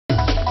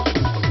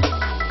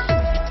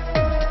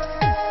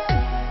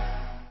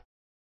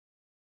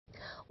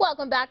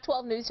Welcome back.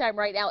 12 News Time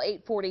right now,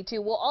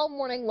 8:42. Well, all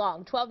morning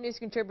long, 12 News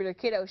contributor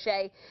Kid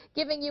O'Shea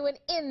giving you an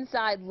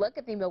inside look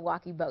at the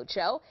Milwaukee Boat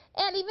Show.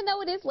 And even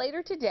though it is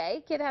later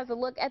today, Kid has a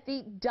look at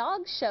the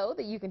dog show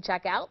that you can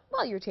check out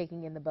while you're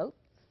taking in the boat.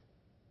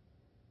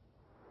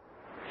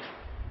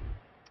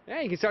 Yeah,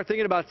 you can start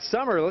thinking about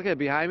summer. Look at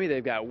behind me.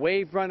 They've got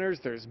wave runners.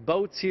 There's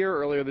boats here.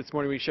 Earlier this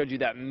morning, we showed you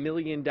that $1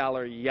 million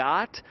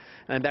yacht.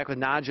 And I'm back with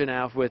Nadja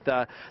now with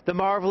the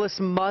Marvelous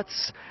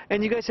Mutts.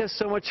 And you guys have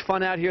so much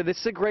fun out here. This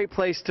is a great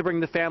place to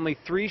bring the family.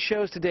 3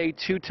 shows today,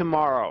 2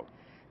 tomorrow.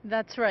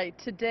 That's right.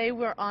 Today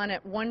we're on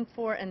at 1,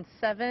 4, and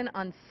 7.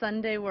 On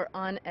Sunday we're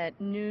on at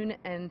noon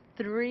and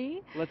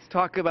 3. Let's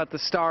talk about the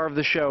star of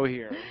the show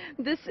here.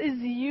 This is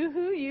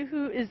Yoo-Hoo.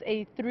 Yoo-Hoo is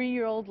a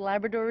 3-year-old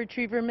Labrador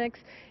Retriever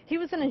mix. He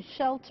was in a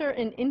shelter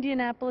in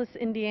Indianapolis,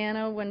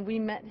 Indiana when we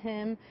met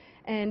him,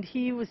 and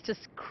he was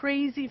just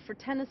crazy for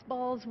tennis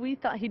balls. We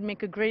thought he'd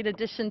make a great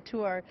addition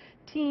to our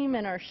team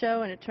and our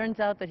show, and it turns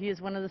out that he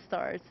is one of the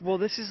stars. Well,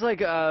 this is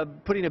like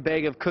putting a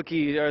bag of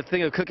cookies or a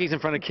thing of cookies in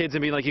front of kids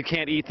and being like, you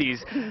can't eat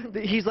these.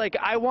 He's like,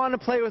 I want to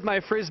play with my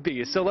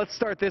Frisbees. So let's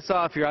start this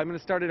off here. I'm going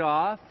to start it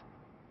off.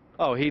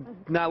 Oh, he's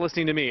not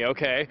listening to me.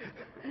 Okay.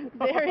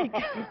 There he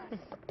goes.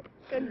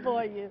 Good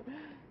boy, you.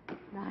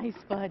 Nice,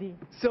 buddy.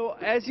 So,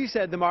 as you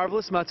said, the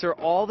Marvelous Mutts are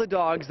all the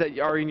dogs that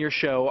are in your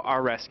show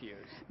are rescued.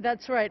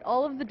 That's right.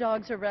 All of the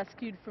dogs are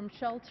rescued from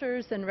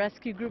shelters and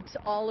rescue groups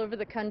all over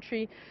the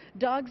country.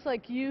 Dogs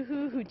like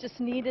Yoo-Hoo, who just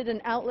needed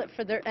an outlet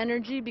for their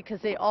energy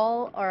because they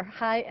all are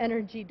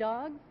high-energy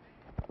dogs.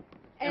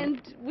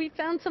 And we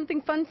found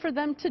something fun for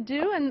them to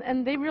do,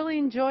 and they really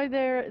enjoy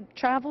their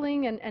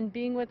traveling and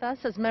being with us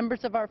as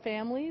members of our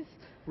families.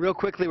 Real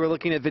quickly, we're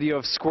looking at video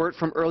of Squirt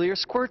from earlier.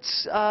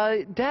 Squirt's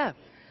deaf.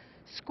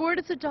 Squirt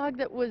is a dog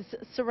that was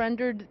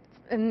surrendered,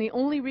 and the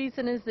only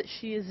reason is that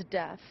she is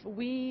deaf.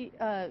 We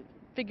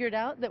figured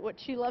out that what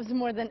she loves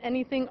more than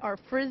anything are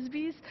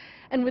Frisbees,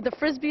 and with a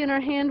Frisbee in her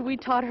hand, we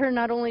taught her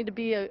not only to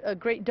be a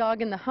great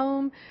dog in the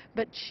home,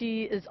 but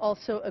she is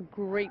also a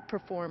great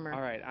performer.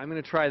 All right, I'm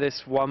going to try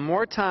this one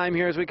more time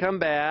here as we come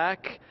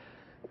back.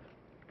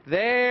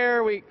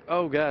 There we...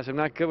 Oh, gosh, I'm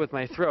not good with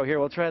my throw. Here,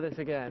 we'll try this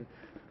again.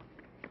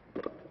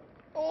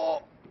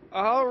 Oh!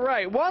 All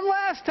right, one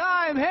last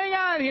time. Hang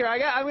on here.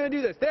 I'm going to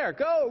do this. There,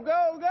 go,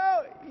 go,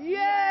 go.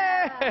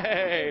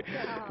 Yay!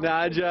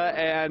 Nadja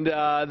and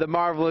the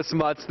Marvelous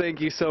Mutts,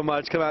 thank you so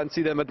much. Come out and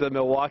see them at the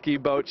Milwaukee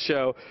Boat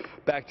Show.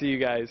 Back to you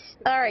guys.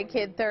 All right,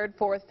 Kid, 3rd,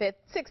 4th, 5th,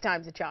 6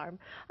 times a charm.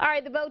 All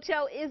right, the boat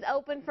show is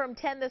open from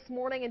 10 this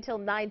morning until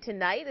 9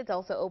 tonight. It's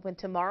also open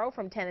tomorrow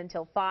from 10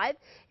 until 5.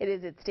 It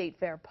is at State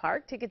Fair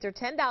Park. Tickets are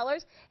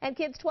 $10, and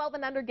kids 12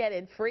 and under get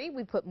in free.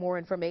 We put more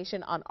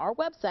information on our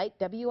website,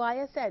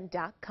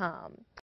 WISN.com.